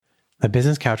The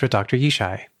Business Couch with Dr.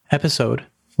 Yishai, episode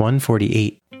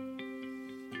 148.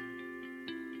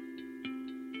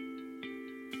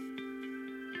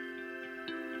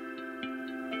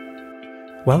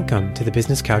 Welcome to the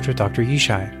Business Couch with Dr.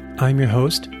 Yishai. I'm your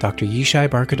host, Dr. Yishai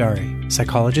Barkadari,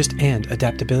 psychologist and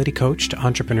adaptability coach to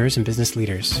entrepreneurs and business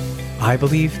leaders. I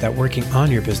believe that working on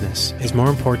your business is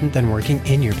more important than working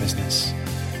in your business.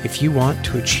 If you want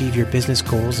to achieve your business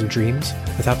goals and dreams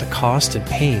without the cost and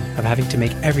pain of having to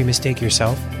make every mistake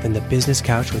yourself, then the Business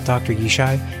Couch with Dr.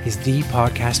 Yishai is the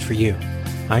podcast for you.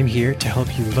 I'm here to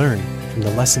help you learn from the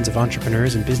lessons of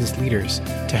entrepreneurs and business leaders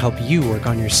to help you work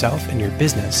on yourself and your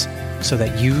business so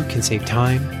that you can save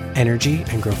time, energy,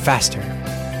 and grow faster.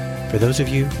 For those of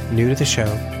you new to the show,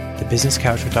 the Business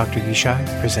Couch with Dr.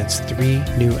 Yishai presents 3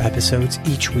 new episodes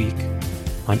each week.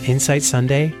 On Insight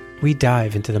Sunday, we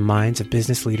dive into the minds of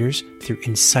business leaders through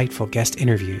insightful guest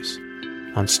interviews.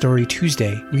 On Story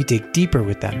Tuesday, we dig deeper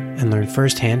with them and learn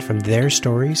firsthand from their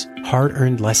stories,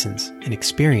 hard-earned lessons, and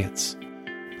experience.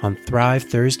 On Thrive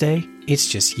Thursday, it's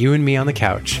just you and me on the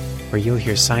couch, where you'll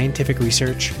hear scientific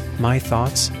research, my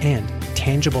thoughts, and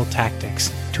tangible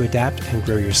tactics to adapt and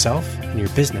grow yourself and your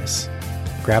business.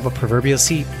 Grab a proverbial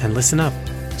seat and listen up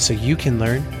so you can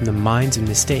learn from the minds and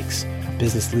mistakes of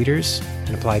business leaders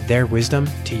and apply their wisdom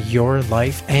to your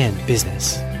life and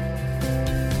business.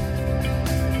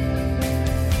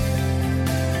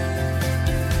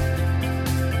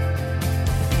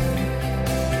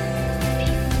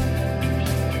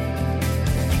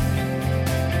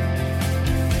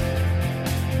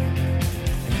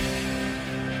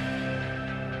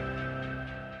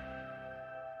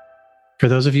 For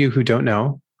those of you who don't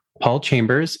know, Paul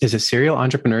Chambers is a serial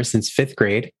entrepreneur since 5th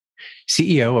grade,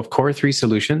 CEO of Core3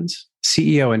 Solutions,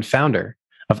 CEO and founder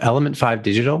of Element 5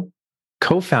 Digital,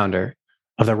 co-founder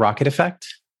of The Rocket Effect,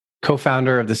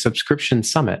 co-founder of the Subscription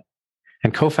Summit,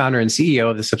 and co-founder and CEO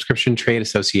of the Subscription Trade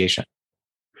Association.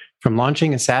 From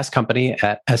launching a SaaS company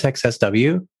at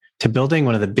SXSW to building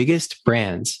one of the biggest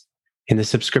brands in the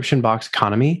subscription box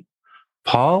economy,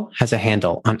 Paul has a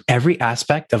handle on every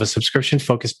aspect of a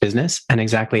subscription-focused business and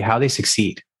exactly how they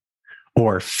succeed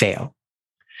or fail.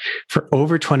 For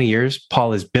over 20 years,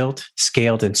 Paul has built,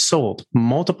 scaled, and sold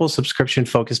multiple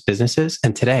subscription-focused businesses,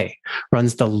 and today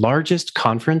runs the largest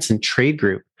conference and trade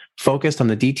group focused on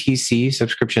the DTC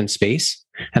subscription space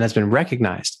and has been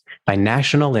recognized by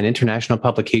national and international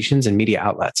publications and media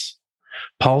outlets.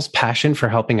 Paul's passion for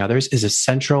helping others is a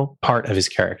central part of his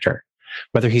character,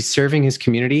 whether he's serving his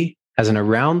community as an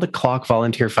around-the-clock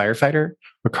volunteer firefighter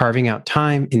or carving out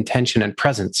time, intention, and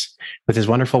presence with his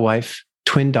wonderful wife,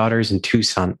 twin daughters, and 2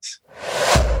 sons.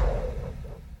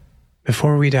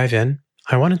 Before we dive in,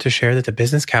 I wanted to share that the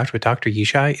Business Couch with Dr.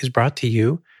 Yishai is brought to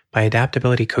you by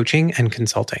Adaptability Coaching and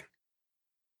Consulting.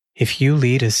 If you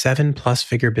lead a 7+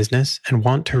 figure business and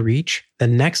want to reach the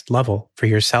next level for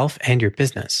yourself and your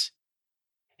business,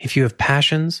 if you have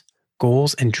passions,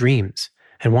 goals, and dreams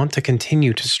and want to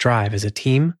continue to strive as a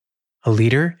team, a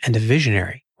leader, and a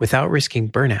visionary without risking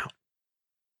burnout,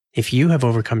 if you have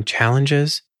overcome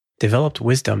challenges, developed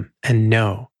wisdom, and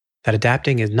know that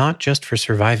adapting is not just for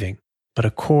surviving, but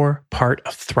a core part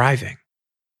of thriving,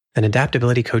 then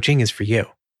adaptability coaching is for you.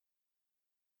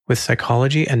 With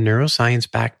psychology and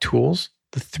neuroscience-backed tools,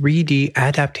 the 3D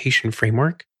adaptation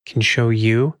framework can show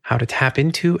you how to tap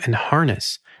into and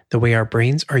harness the way our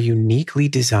brains are uniquely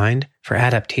designed for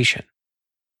adaptation.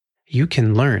 You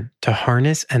can learn to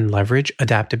harness and leverage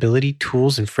adaptability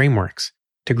tools and frameworks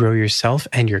to grow yourself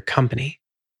and your company.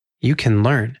 You can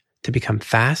learn to become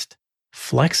fast,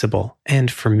 flexible,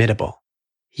 and formidable.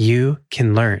 You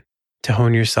can learn to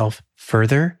hone yourself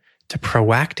further, to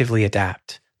proactively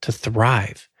adapt, to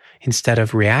thrive, instead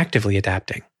of reactively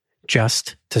adapting,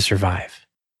 just to survive.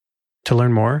 To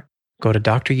learn more, go to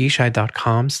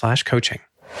dryishai.com/coaching.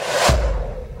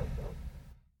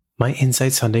 My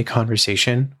Insight Sunday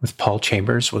conversation with Paul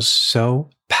Chambers was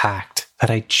so packed that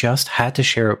I just had to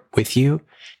share it with you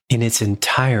in its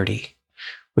entirety,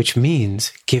 which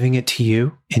means giving it to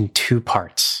you in 2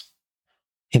 parts.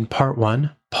 In part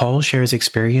 1, Paul shares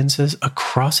experiences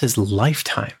across his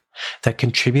lifetime that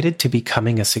contributed to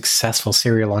becoming a successful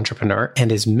serial entrepreneur and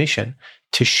his mission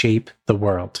to shape the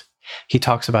world. He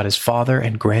talks about his father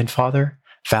and grandfather,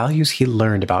 values he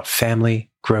learned about family,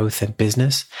 growth, and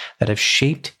business that have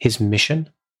shaped his mission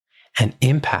and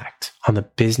impact on the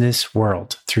business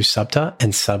world through SUBTA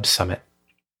and Sub Summit.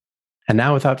 And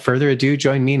now, without further ado,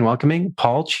 join me in welcoming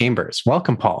Paul Chambers.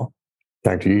 Welcome, Paul.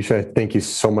 Dr. Yishai, thank you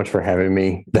so much for having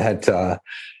me. That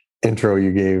intro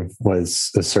you gave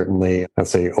was certainly, I'd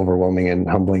say, overwhelming and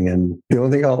humbling. And the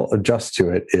only thing I'll adjust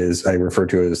to it is I refer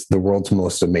to it as the world's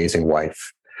most amazing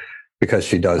wife. because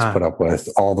she does put up with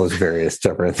all those various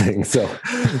different things. So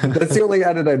that's the only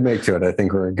edit I'd make to it. I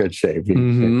think we're in good shape.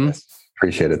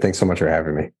 Appreciate it. Thanks so much for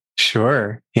having me.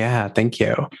 Sure. Yeah. Thank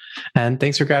you. And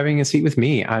thanks for grabbing a seat with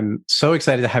me. I'm so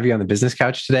excited to have you on the business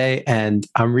couch today. And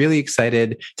I'm really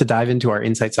excited to dive into our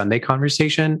Insight Sunday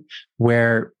conversation,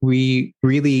 where we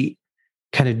really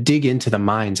kind of dig into the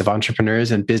minds of entrepreneurs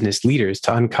and business leaders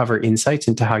to uncover insights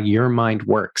into how your mind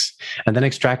works and then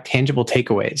extract tangible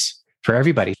takeaways for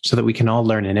everybody so that we can all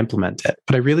learn and implement it.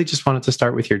 But I really just wanted to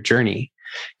start with your journey.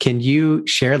 Can you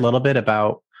share a little bit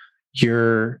about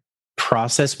your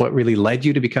process, what really led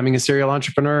you to becoming a serial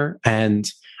entrepreneur? And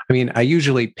I mean, I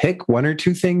usually pick one or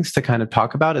two things to kind of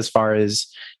talk about as far as,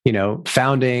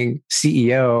 founding,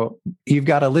 CEO. You've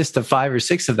got a list of 5 or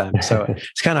 6 of them. So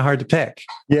it's kind of hard to pick.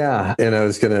 Yeah. And I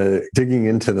was digging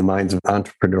into the minds of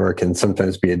entrepreneur can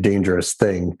sometimes be a dangerous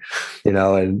thing,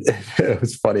 and it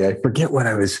was funny. I forget what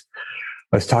I was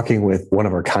talking with one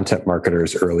of our content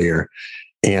marketers earlier,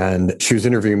 and she was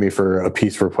interviewing me for a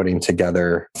piece we're putting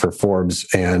together for Forbes.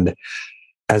 And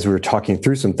as we were talking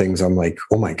through some things, I'm like,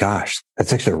 oh my gosh,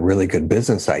 that's actually a really good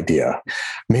business idea.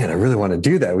 Man, I really want to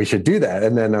do that. We should do that.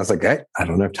 And then I was like, I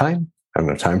don't have time. I don't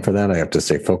have time for that. I have to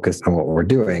stay focused on what we're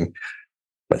doing.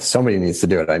 But somebody needs to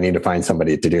do it. I need to find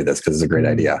somebody to do this because it's a great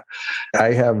idea.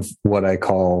 I have what I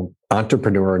call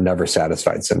entrepreneur never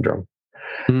satisfied syndrome.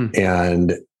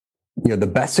 And the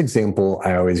best example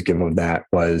I always give of that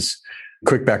was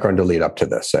quick background to lead up to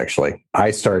this. Actually,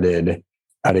 I started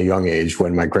at a young age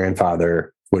when my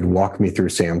grandfather would walk me through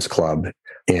Sam's Club,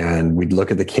 and we'd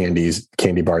look at the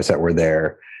candy bars that were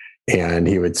there. And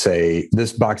he would say,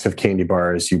 this box of candy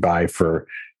bars you buy for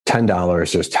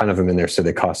 $10. There's 10 of them in there. So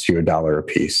they cost you $1 a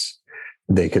piece.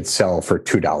 They could sell for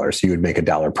 $2. So you would make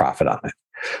 $1 profit on it.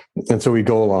 And so we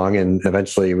go along, and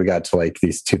eventually we got to like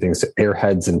these two things,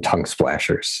 Airheads and tongue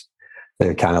splashers.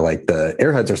 They're kind of like the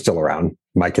Airheads are still around.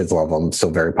 My kids love them,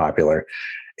 still very popular.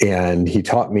 And he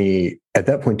taught me at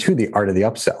that point too, the art of the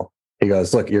upsell. He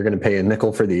goes, look, you're going to pay a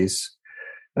nickel for these.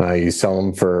 You sell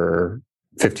them for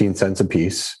 15 cents a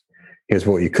piece. Here's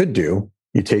what you could do.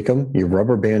 You take them, you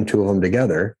rubber band 2 of them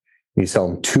together, and you sell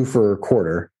them 2 for a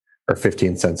quarter or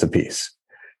 15 cents a piece.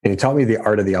 And he taught me the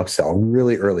art of the upsell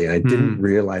really early. And I didn't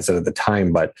realize it at the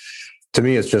time, but to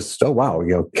me, it's just, oh, wow.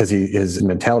 Because his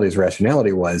mentality, his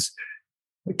rationality was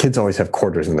kids always have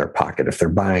quarters in their pocket. If they're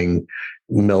buying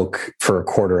milk for a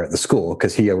quarter at the school,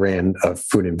 because he ran a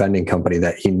food and vending company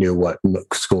that he knew what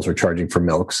schools were charging for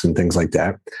milks and things like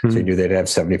that. So he knew they'd have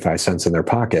 75 cents in their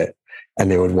pocket,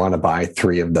 and they would want to buy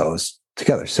 3 of those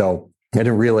together. So I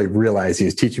didn't really realize he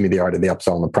was teaching me the art of the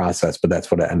upsell in the process, but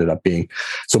that's what it ended up being.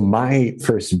 So my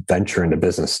first venture into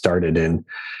business started in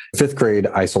 5th grade.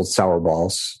 I sold sour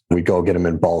balls. We'd go get them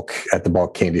in bulk at the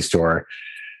bulk candy store.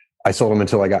 I sold them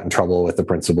until I got in trouble with the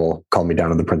principal, called me down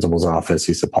to the principal's office.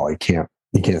 He said, Paul, you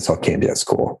can't sell candy at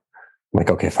school. I'm like,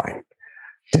 okay, fine.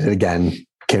 Did it again.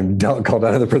 Called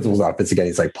down to the principal's office again.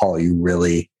 He's like, Paul, you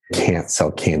really can't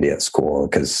sell candy at school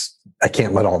because I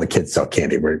can't let all the kids sell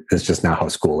candy. It's just not how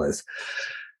school is.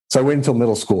 So I waited until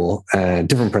middle school,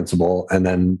 different principal, and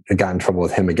then I got in trouble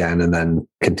with him again, and then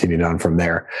continued on from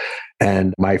there.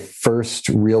 And my first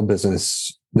real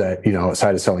business that,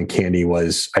 outside of selling candy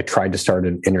was I tried to start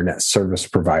an internet service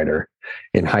provider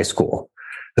in high school.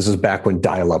 This was back when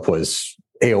dial-up was,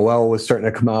 AOL was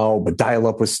starting to come out, but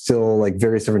dial-up was still like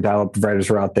various different dial-up providers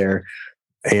were out there.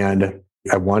 And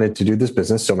I wanted to do this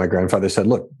business. So my grandfather said,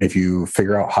 look, if you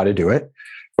figure out how to do it,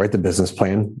 write the business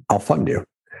plan, I'll fund you,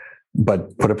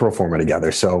 but put a pro forma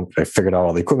together. So I figured out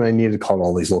all the equipment I needed, called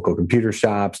all these local computer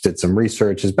shops, did some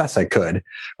research as best I could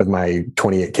with my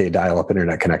 28K dial-up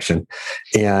internet connection.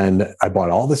 And I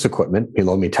bought all this equipment. He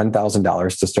loaned me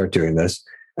 $10,000 to start doing this.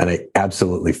 And I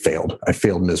absolutely failed. I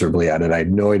failed miserably at it. I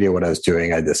had no idea what I was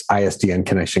doing. I had this ISDN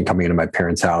connection coming into my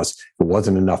parents' house. It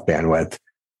wasn't enough bandwidth.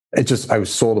 I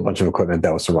was sold a bunch of equipment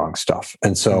that was the wrong stuff.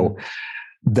 And so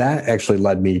that actually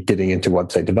led me getting into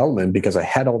website development because I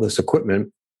had all this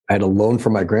equipment. I had a loan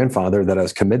from my grandfather that I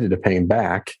was committed to paying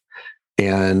back.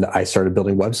 And I started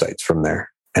building websites from there.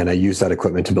 And I used that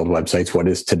equipment to build websites, what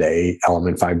is today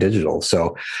Element 5 Digital.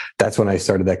 So that's when I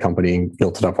started that company,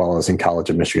 built it up while I was in college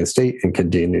at Michigan State, and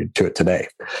continued to it today.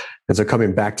 And so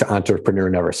coming back to entrepreneur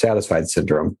never satisfied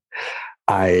syndrome,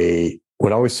 I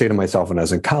would always say to myself when I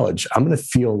was in college, I'm going to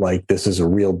feel like this is a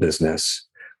real business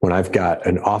when I've got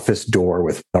an office door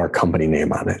with our company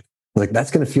name on it. Like, that's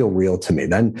going to feel real to me.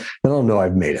 Then I'll know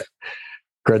I've made it.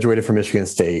 Graduated from Michigan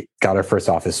State, got our first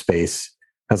office space.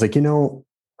 I was like,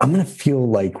 I'm going to feel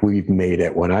like we've made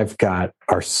it when I've got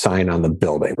our sign on the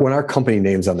building, when our company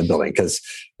name's on the building, because,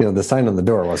 the sign on the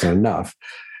door wasn't enough.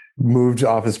 moved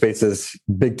office spaces,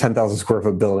 big 10,000 square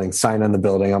foot building, sign on the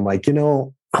building. I'm like, I'm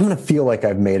going to feel like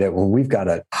I've made it when we've got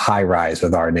a high rise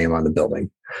with our name on the building.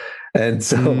 And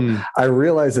so I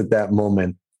realized at that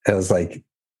moment, I was like,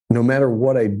 no matter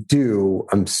what I do,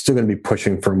 I'm still going to be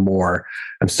pushing for more.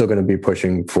 I'm still going to be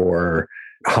pushing for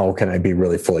how can I be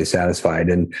really fully satisfied?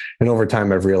 And over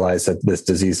time, I've realized that this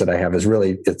disease that I have is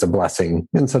really, it's a blessing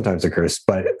and sometimes a curse,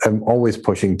 but I'm always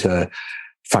pushing to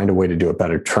find a way to do it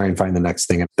better, try and find the next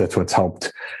thing. That's what's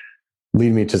helped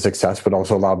lead me to success, but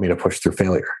also allowed me to push through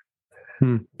failure.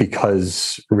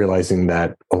 Because realizing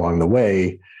that along the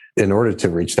way, in order to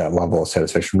reach that level of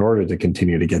satisfaction, in order to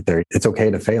continue to get there, it's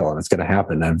okay to fail and it's going to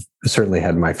happen. I've certainly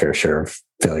had my fair share of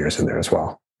failures in there as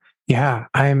well. Yeah,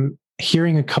 I'm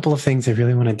hearing a couple of things I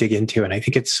really want to dig into. And I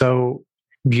think it's so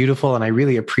beautiful. And I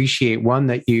really appreciate one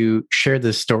that you shared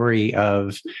the story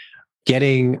of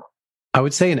getting, I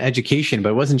would say, an education, but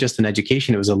it wasn't just an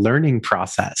education. It was a learning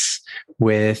process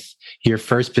with your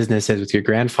first businesses, with your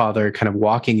grandfather kind of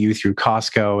walking you through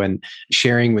Costco and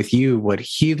sharing with you what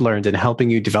he'd learned and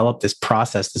helping you develop this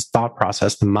process, this thought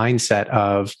process, the mindset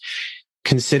of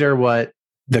consider what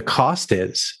the cost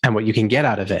is and what you can get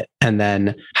out of it, and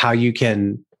then how you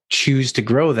can choose to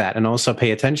grow that, and also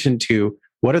pay attention to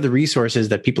what are the resources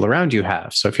that people around you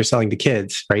have. So if you're selling to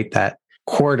kids, right, that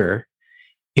quarter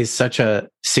is such a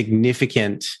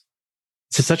significant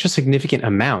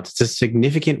amount. It's a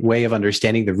significant way of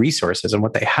understanding the resources and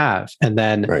what they have, and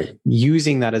then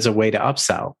using that as a way to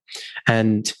upsell.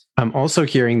 And I'm also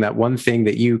hearing that one thing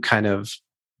that you kind of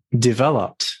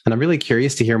developed, and I'm really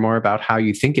curious to hear more about how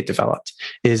you think it developed,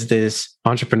 is this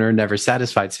entrepreneur never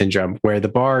satisfied syndrome, where the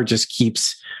bar just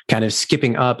keeps kind of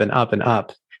skipping up and up and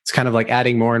up. It's kind of like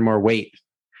adding more and more weight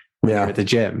at the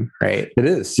gym, right? It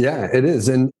is. Yeah, it is.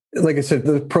 And like I said,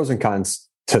 the pros and cons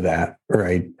to that,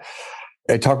 right?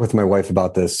 I talk with my wife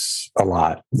about this a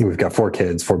lot. We've got 4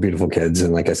 kids, 4 beautiful kids.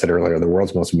 And like I said earlier, the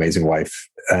world's most amazing wife.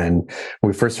 And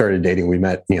when we first started dating, we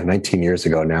met, 19 years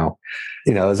ago now.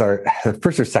 It was our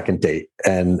first or second date.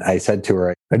 And I said to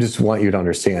her, I just want you to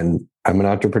understand, I'm an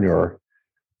entrepreneur.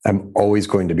 I'm always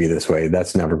going to be this way.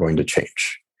 That's never going to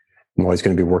change. I'm always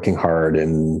going to be working hard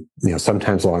and,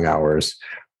 sometimes long hours.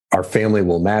 Our family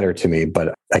will matter to me,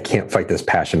 but I can't fight this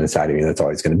passion inside of me that's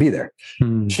always going to be there.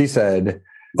 She said,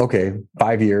 okay,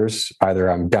 5 years, either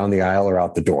I'm down the aisle or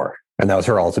out the door. And that was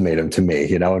her ultimatum to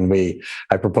me, and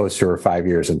I proposed to her 5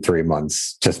 years and 3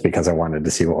 months just because I wanted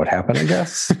to see what would happen, I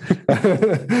guess.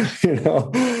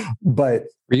 But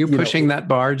were you pushing that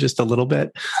bar just a little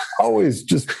bit? Always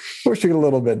just pushing a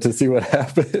little bit to see what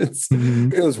happens.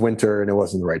 It was winter and it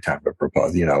wasn't the right time to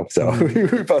propose, so we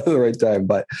were about the right time.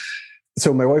 But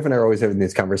so my wife and I are always having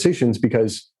these conversations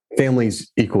because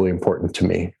family's equally important to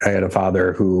me. I had a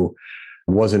father who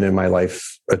wasn't in my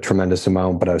life a tremendous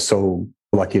amount, but I was so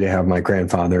lucky to have my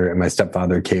grandfather, and my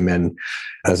stepfather came in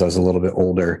as I was a little bit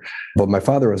older. But my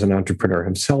father was an entrepreneur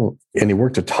himself, and he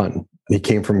worked a ton. He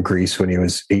came from Greece when he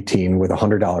was 18 with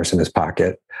 $100 in his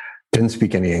pocket, didn't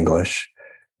speak any English,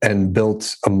 and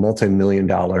built a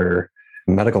multi-million-dollar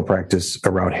medical practice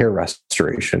around hair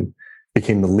restoration.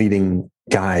 Became the leading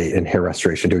guy in hair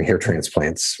restoration, doing hair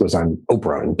transplants, was on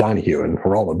Oprah and Donahue and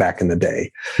Geraldo back in the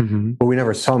day. But we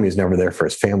never saw him. He was never there for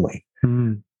his family.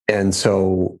 And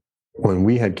so when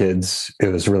we had kids, it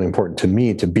was really important to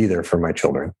me to be there for my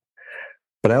children.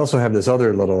 But I also have this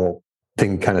other little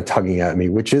thing kind of tugging at me,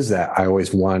 which is that I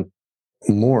always want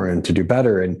more and to do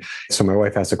better. And so my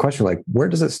wife asked a question like, where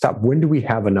does it stop? When do we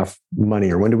have enough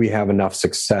money, or when do we have enough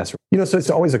success? So it's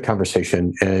always a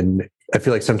conversation. And I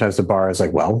feel like sometimes the bar is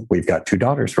like, well, we've got 2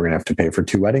 daughters. We're going to have to pay for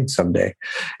 2 weddings someday.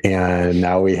 And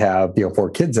now we have, 4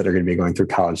 kids that are going to be going through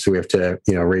college. So we have to,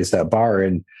 raise that bar.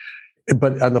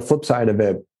 But on the flip side of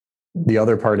it, the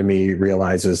other part of me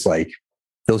realizes like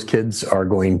those kids are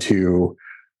going to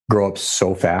grow up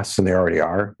so fast, and they already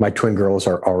are. My twin girls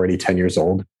are already 10 years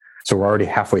old. So we're already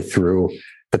halfway through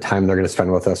the time they're going to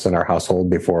spend with us in our household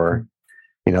before,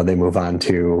 they move on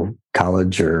to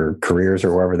college or careers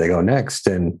or wherever they go next.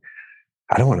 And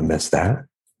I don't want to miss that.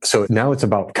 So now it's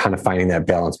about kind of finding that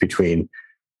balance between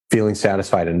feeling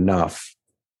satisfied enough,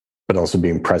 but also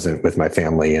being present with my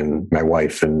family and my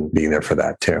wife and being there for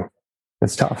that too.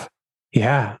 It's tough.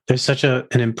 Yeah, there's such an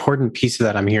important piece of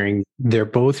that I'm hearing. They're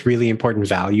both really important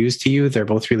values to you. They're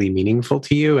both really meaningful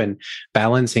to you, and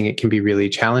balancing it can be really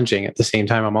challenging. At the same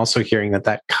time, I'm also hearing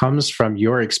that comes from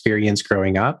your experience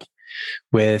growing up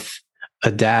with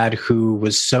a dad who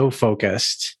was so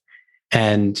focused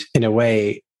and in a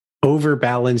way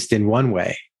overbalanced in one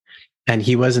way, and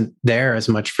he wasn't there as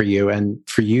much for you. And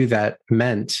for you, that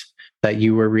meant that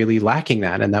you were really lacking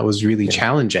that. And that was really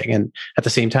challenging. And at the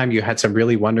same time, you had some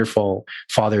really wonderful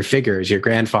father figures, your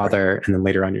grandfather, and then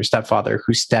later on your stepfather,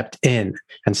 who stepped in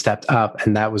and stepped up.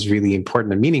 And that was really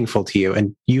important and meaningful to you.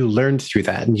 And you learned through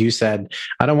that. And you said,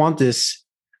 I don't want this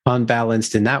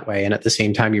unbalanced in that way. And at the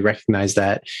same time, you recognize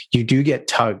that you do get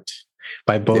tugged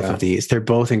by both of these. They're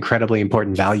both incredibly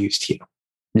important values to you.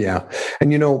 Yeah.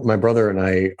 And, my brother and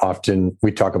I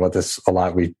we talk about this a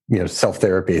lot. We,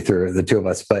 self-therapy through the two of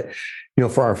us, but,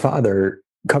 for our father,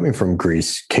 coming from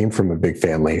Greece, came from a big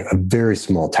family, a very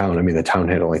small town. I mean, the town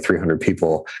had only 300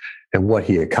 people, and what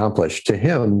he accomplished, to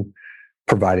him,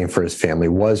 providing for his family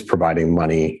was providing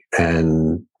money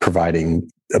and providing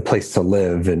a place to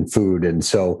live and food. And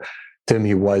so to him,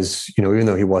 he was, even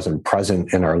though he wasn't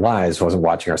present in our lives, wasn't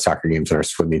watching our soccer games and our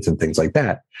swim meets and things like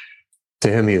that, to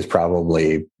him, he is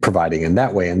probably providing in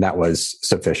that way, and that was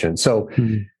sufficient. So,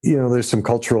 there's some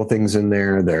cultural things in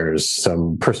there. There's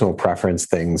some personal preference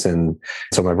things. And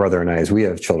so my brother and I, as we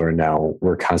have children now,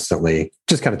 we're constantly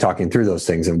just kind of talking through those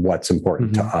things and what's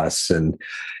important to us. And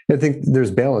I think there's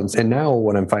balance. And now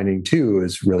what I'm finding too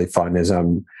is really fun is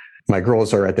my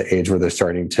girls are at the age where they're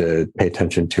starting to pay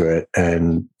attention to it.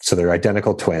 And so they're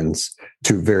identical twins,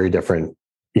 two very different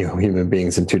human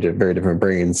beings and two very different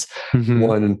brains.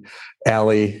 One,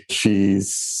 Allie,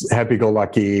 she's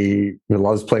happy-go-lucky,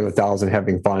 loves playing with dolls and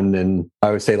having fun. And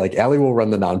I would say, Allie will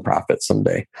run the nonprofit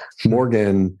someday.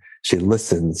 Morgan, she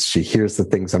listens. She hears the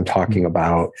things I'm talking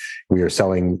about. We were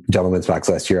selling Gentleman's Box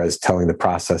last year. I was telling the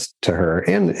process to her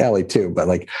and Allie too. But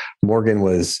Morgan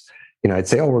was, I'd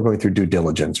say, we're going through due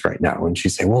diligence right now. And she'd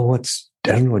say, well, I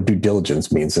don't know what due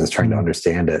diligence means, and is trying to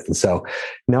understand it. And so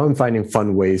now I'm finding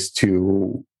fun ways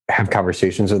to have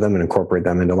conversations with them and incorporate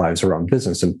them into lives around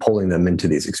business and pulling them into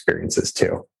these experiences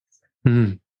too.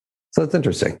 So it's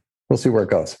interesting. We'll see where it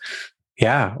goes.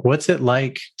 Yeah. What's it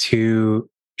like to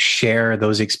share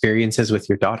those experiences with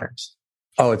your daughters?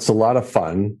 Oh, it's a lot of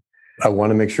fun. I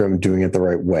want to make sure I'm doing it the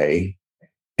right way.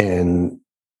 And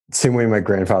same way my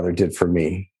grandfather did for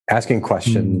me, asking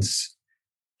questions,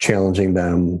 challenging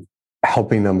them,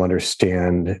 helping them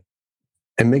understand,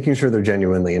 and making sure they're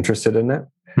genuinely interested in it.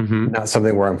 Not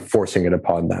something where I'm forcing it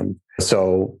upon them.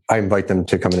 So I invite them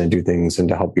to come in and do things and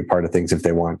to help be part of things if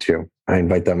they want to. I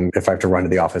invite them, if I have to run to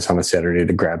the office on a Saturday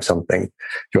to grab something, do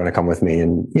you want to come with me?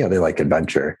 And, they like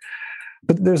adventure.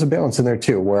 But there's a balance in there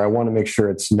too, where I want to make sure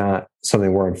it's not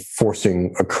something where I'm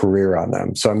forcing a career on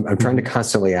them. So I'm trying to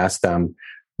constantly ask them,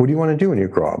 what do you want to do when you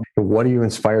grow up? What are you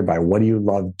inspired by? What do you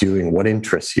love doing? What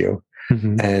interests you?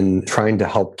 And trying to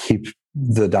help keep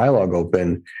the dialogue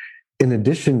open, in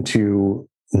addition to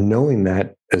knowing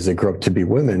that as they grow up to be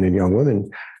women and young women,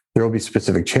 there will be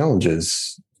specific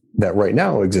challenges that right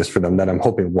now exist for them that I'm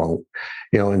hoping won't.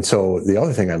 And so the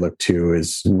other thing I look to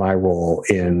is my role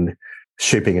in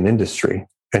shaping an industry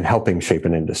and helping shape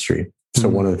an industry. So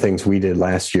one of the things we did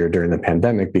last year during the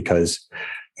pandemic, because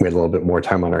we had a little bit more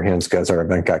time on our hands because our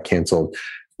event got canceled,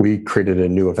 we created a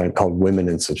new event called Women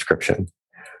in Subscription.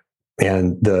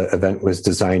 And the event was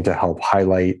designed to help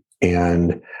highlight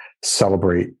and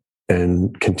celebrate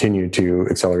and continue to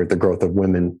accelerate the growth of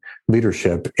women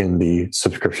leadership in the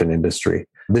subscription industry.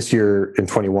 This year in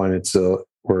 21,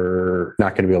 we're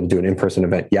not going to be able to do an in-person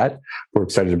event yet. We're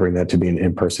excited to bring that to be an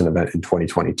in-person event in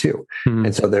 2022.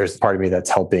 And so there's part of me that's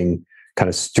helping kind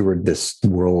of steward this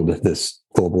world, this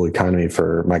global economy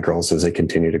for my girls as they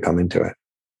continue to come into it.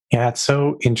 Yeah, it's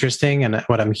so interesting. And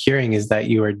what I'm hearing is that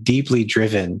you are deeply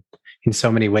driven in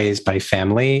so many ways by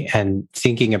family and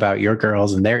thinking about your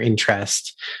girls and their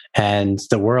interest and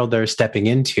the world they're stepping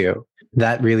into.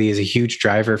 That really is a huge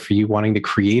driver for you wanting to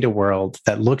create a world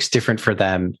that looks different for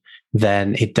them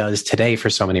than it does today for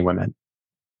so many women.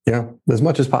 Yeah, as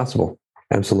much as possible.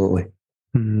 Absolutely.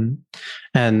 And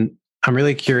I'm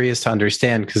really curious to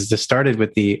understand, because this started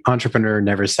with the entrepreneur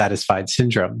never satisfied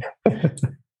syndrome.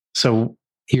 So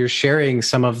you're sharing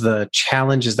some of the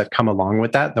challenges that come along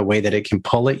with that, the way that it can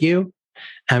pull at you.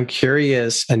 I'm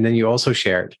curious. And then you also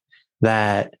shared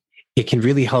that it can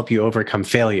really help you overcome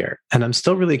failure. And I'm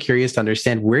still really curious to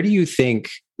understand, where do you think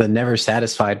the never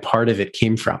satisfied part of it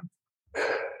came from?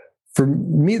 For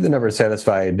me, the never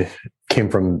satisfied came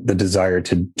from the desire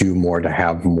to do more, to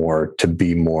have more, to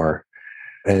be more.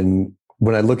 And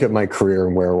when I look at my career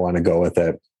and where I want to go with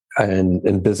it, and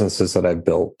in businesses that I've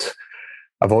built,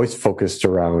 I've always focused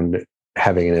around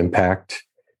having an impact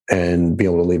and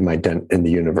being able to leave my dent in the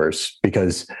universe.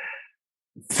 Because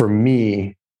for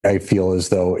me, I feel as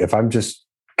though if I'm just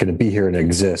going to be here and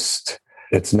exist,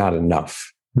 it's not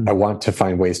enough. I want to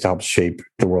find ways to help shape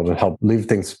the world and help leave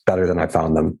things better than I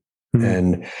found them.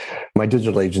 And my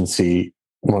digital agency,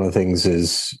 one of the things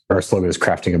is, our slogan is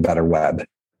crafting a better web.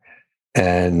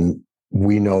 And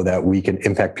we know that we can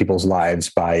impact people's lives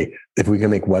by, if we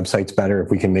can make websites better, if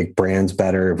we can make brands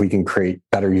better, if we can create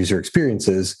better user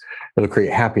experiences, it'll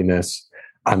create happiness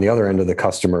on the other end of the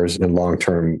customers and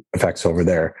long-term effects over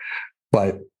there.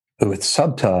 But with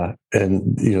SUBTA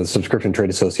and the Subscription Trade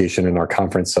Association and our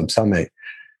conference SubSummit,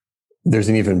 there's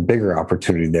an even bigger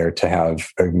opportunity there to have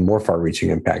a more far-reaching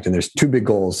impact. And there's two big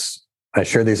goals. I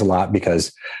share these a lot because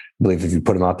I believe if you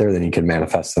put them out there, then you can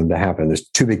manifest them to happen. There's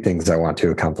two big things I want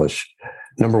to accomplish.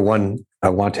 Number one, I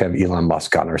want to have Elon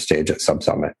Musk on our stage at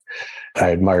SubSummit.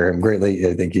 I admire him greatly.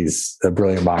 I think he's a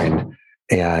brilliant mind.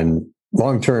 And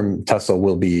long-term, Tesla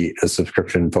will be a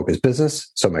subscription-focused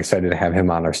business. So I'm excited to have him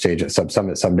on our stage at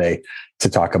SubSummit someday to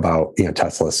talk about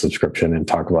Tesla's subscription and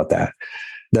talk about that.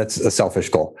 That's a selfish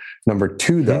goal. Number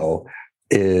two, though,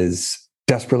 is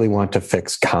desperately want to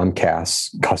fix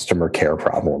Comcast's customer care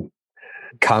problem.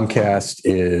 Comcast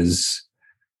is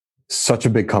such a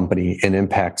big company and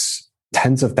impacts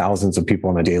tens of thousands of people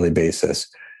on a daily basis.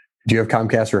 Do you have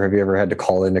Comcast, or have you ever had to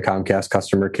call into Comcast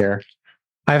customer care?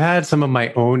 I've had some of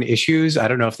my own issues. I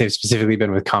don't know if they've specifically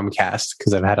been with Comcast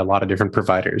because I've had a lot of different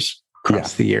providers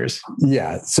across the years.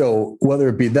 Yeah. So whether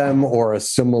it be them or a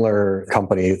similar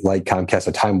company like Comcast,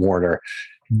 a Time Warner,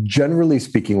 generally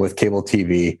speaking with cable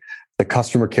TV, the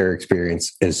customer care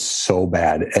experience is so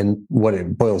bad. And what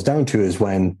it boils down to is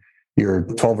when your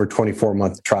 12 or 24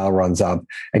 month trial runs up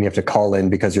and you have to call in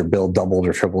because your bill doubled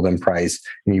or tripled in price,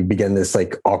 and you begin this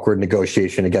like awkward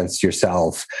negotiation against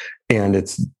yourself, and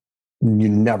you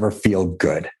never feel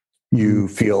good. You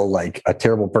feel like a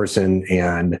terrible person,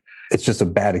 and it's just a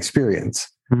bad experience.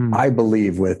 I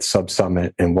believe with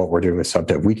SubSummit and what we're doing with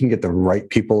SubDev, we can get the right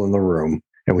people in the room,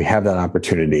 and we have that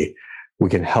opportunity. We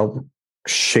can help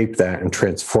shape that and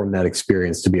transform that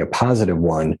experience to be a positive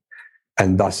one,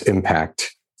 and thus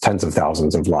impact tens of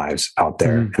thousands of lives out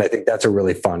there. And I think that's a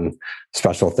really fun,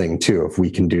 special thing too. If we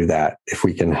can do that, if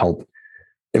we can help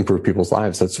improve people's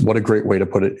lives, that's what a great way to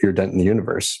put your dent in the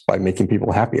universe, by making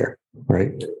people happier,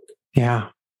 right? Yeah.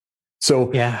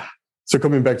 So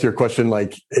coming back to your question,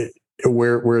 like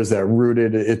where is that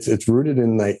rooted? It's rooted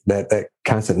in like that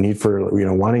constant need for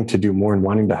wanting to do more and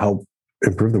wanting to help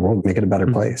improve the world, make it a better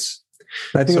place.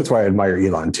 And I think that's why I admire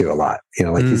Elon too a lot.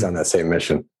 He's on that same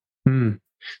mission.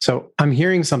 So I'm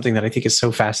hearing something that I think is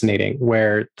so fascinating,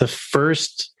 where the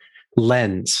first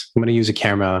lens, I'm going to use a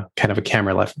camera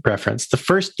reference. The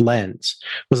first lens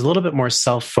was a little bit more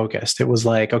self-focused. It was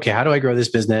like, okay, how do I grow this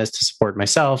business to support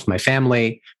myself, my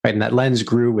family, right? And that lens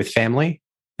grew with family.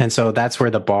 And so that's where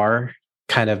the bar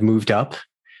kind of moved up.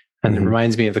 And it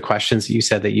reminds me of the questions that you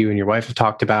said that you and your wife have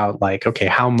talked about, like, okay,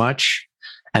 how much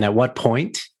and at what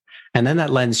point? And then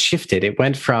that lens shifted. It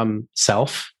went from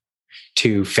self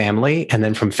to family. And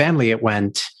then from family, it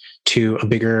went to a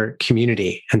bigger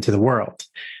community and to the world.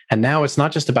 And now it's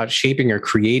not just about shaping or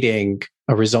creating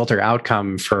a result or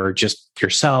outcome for just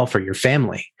yourself or your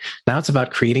family. Now it's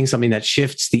about creating something that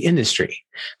shifts the industry,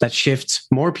 that shifts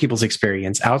more people's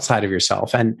experience outside of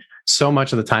yourself. And so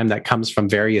much of the time that comes from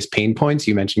various pain points.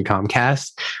 You mentioned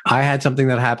Comcast. I had something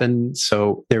that happened.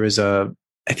 So there was I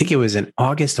think it was in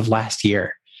August of last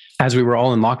year, as we were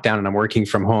all in lockdown and I'm working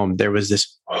from home, there was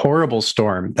this horrible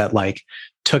storm that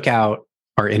took out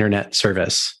our internet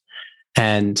service.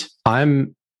 And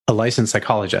I'm a licensed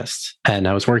psychologist and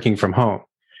I was working from home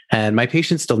and my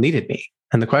patients still needed me.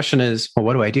 And the question is, well,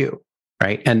 what do I do?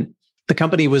 Right. And the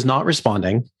company was not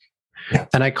responding. Yeah.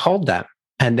 And I called them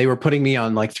and they were putting me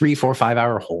on 3, 4, 5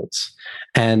 hour holds.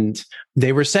 And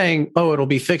they were saying, oh, it'll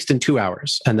be fixed in 2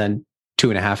 hours. And then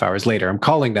 2.5 hours later, I'm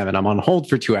calling them and I'm on hold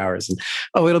for 2 hours. And,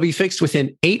 oh, it'll be fixed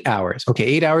within 8 hours. Okay.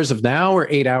 8 hours of now or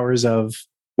 8 hours of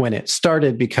when it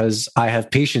started, because I have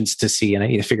patients to see and I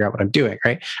need to figure out what I'm doing.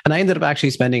 Right. And I ended up actually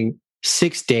spending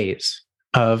 6 days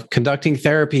of conducting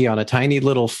therapy on a tiny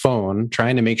little phone,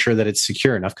 trying to make sure that it's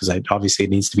secure enough, because obviously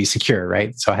it needs to be secure.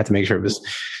 Right. So I had to make sure it was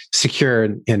secure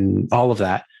in all of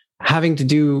that, having to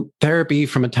do therapy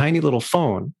from a tiny little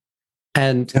phone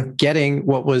and getting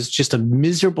what was just a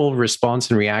miserable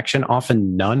response and reaction,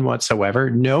 often none whatsoever,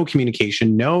 no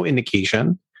communication, no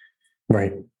indication.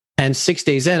 Right. And 6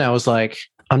 days in, I was like,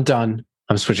 I'm done.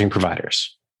 I'm switching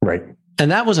providers. Right.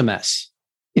 And that was a mess.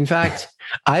 In fact,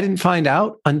 I didn't find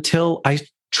out until I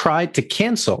tried to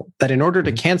cancel that. In order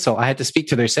to cancel, I had to speak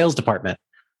to their sales department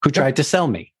who tried to sell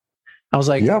me. I was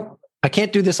like, I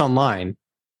can't do this online.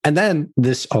 And then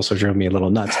this also drove me a little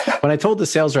nuts. When I told the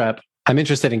sales rep, I'm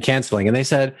interested in canceling. And they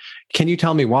said, can you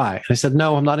tell me why? And I said,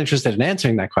 no, I'm not interested in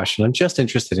answering that question. I'm just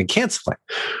interested in canceling.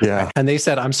 Yeah. And they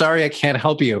said, I'm sorry, I can't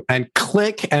help you. And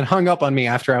click, and hung up on me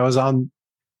after I was on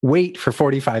wait for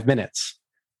 45 minutes.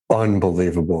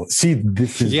 unbelievable. See,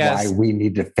 this is why we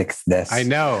need to fix this. I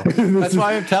know. That's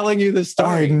why I'm telling you this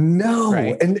story. I know.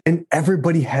 Right? And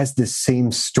everybody has the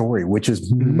same story, which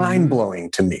is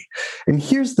mind-blowing to me. And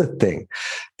here's the thing.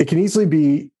 It can easily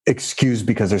be excused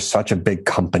because there's such a big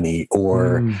company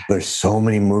or there's so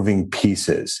many moving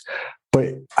pieces.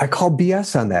 But I call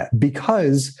BS on that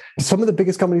because some of the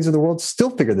biggest companies in the world still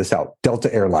figure this out.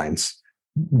 Delta Airlines,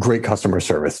 great customer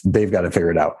service. They've got to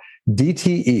figure it out.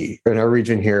 DTE in our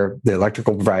region here, the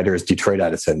electrical provider is Detroit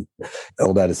Edison,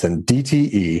 old Edison.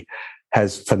 DTE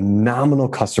has phenomenal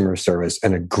customer service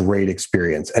and a great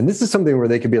experience. And this is something where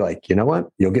they could be like, you know what?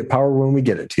 You'll get power when we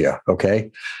get it to you.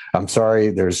 Okay. I'm sorry.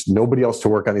 There's nobody else to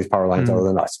work on these power lines other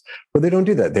than us. But they don't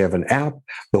do that. They have an app.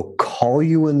 They'll call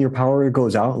you when your power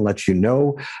goes out and let you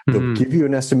know. They'll give you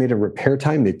an estimated repair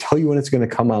time. They tell you when it's going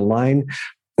to come online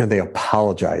and they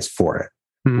apologize for it.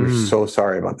 We're so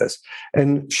sorry about this.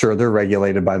 And sure, they're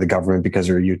regulated by the government because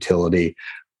they're a utility,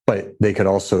 but they could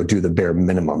also do the bare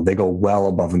minimum. They go well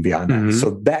above and beyond that.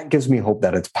 So that gives me hope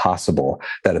that it's possible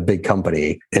that a big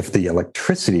company, if the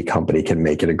electricity company can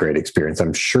make it a great experience,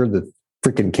 I'm sure the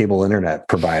freaking cable internet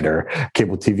provider,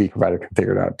 cable TV provider can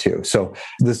figure it out too. So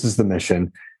this is the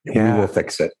mission. Yeah. We will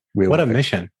fix it. What a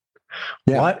mission.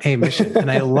 Yeah. What a mission. And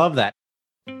I love that.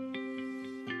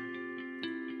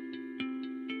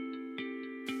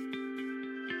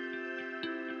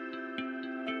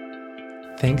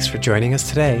 Thanks for joining us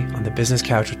today on the Business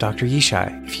Couch with Dr.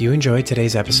 Yishai. If you enjoyed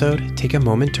today's episode, take a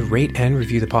moment to rate and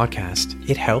review the podcast.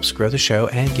 It helps grow the show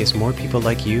and gives more people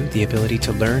like you the ability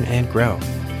to learn and grow.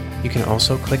 You can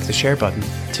also click the share button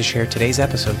to share today's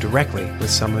episode directly with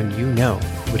someone you know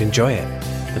who would enjoy it.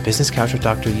 The Business Couch with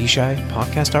Dr. Yishai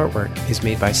podcast artwork is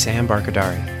made by Sam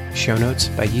Barkadari, show notes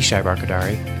by Yishai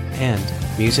Barkadari, and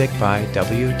music by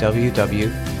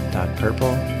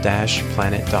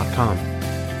www.purple-planet.com.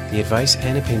 The advice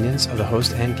and opinions of the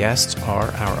host and guests are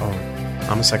our own.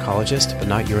 I'm a psychologist, but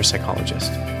not your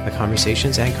psychologist. The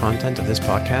conversations and content of this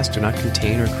podcast do not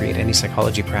contain or create any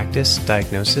psychology practice,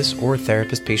 diagnosis, or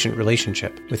therapist-patient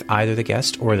relationship with either the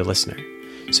guest or the listener.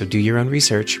 So do your own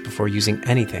research before using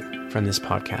anything from this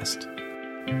podcast.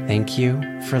 Thank you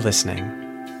for listening.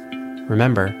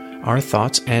 Remember, our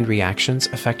thoughts and reactions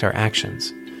affect our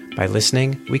actions. By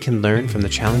listening, we can learn from the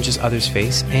challenges others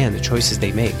face and the choices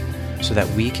they make, so that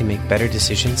we can make better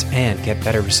decisions and get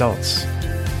better results.